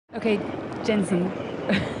Okay, Jenson,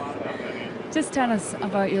 just tell us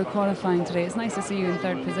about your qualifying today. It's nice to see you in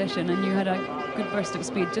third position, and you had a good burst of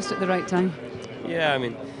speed just at the right time. Yeah, I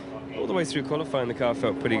mean, all the way through qualifying, the car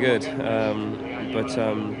felt pretty good, but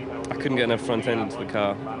I couldn't get enough front end into the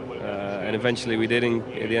car, and eventually we did.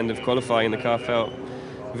 At the end of qualifying, the car felt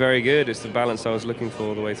very good. It's the balance I was looking for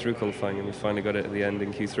all the way through qualifying, and we finally got it at the end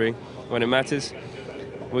in Q3. When it matters,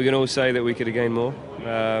 we can all say that we could have gained more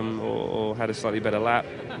or had a slightly better lap,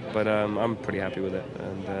 but I'm pretty happy with it,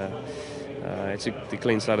 and it's the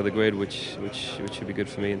clean side of the grid, which should be good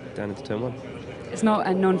for me down into turn one. It's not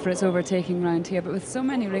known for its overtaking round here, but with so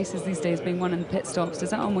many races these days being won in pit stops, does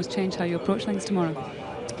that almost change how you approach things tomorrow?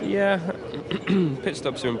 Yeah, pit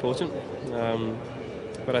stops are important,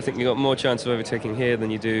 but I think you got more chance of overtaking here than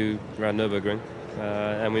you do around Nürburgring,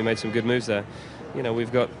 and we made some good moves there. You know,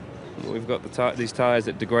 we've got these tyres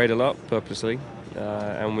that degrade a lot purposely,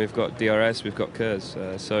 and we've got DRS, we've got KERS,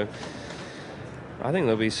 so I think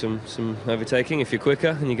there'll be some overtaking. If you're quicker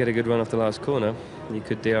and you get a good run off the last corner, you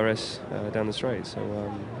could DRS down the straight.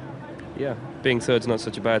 So yeah, being third's not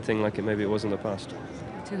such a bad thing like maybe it was in the past.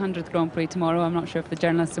 200th Grand Prix tomorrow. I'm not sure if the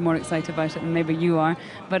journalists are more excited about it than maybe you are,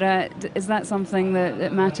 but is that something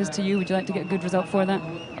that matters to you? Would you like to get a good result for that?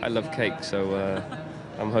 I love cake, so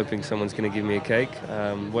I'm hoping someone's going to give me a cake.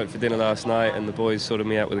 Went for dinner last night and the boys sorted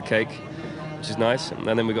me out with a cake, which is nice, and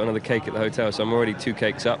then we got another cake at the hotel, so I'm already 2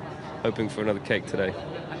 cakes up, hoping for another cake today.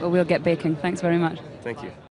 Well, we'll get baking. Thanks very much. Thank you.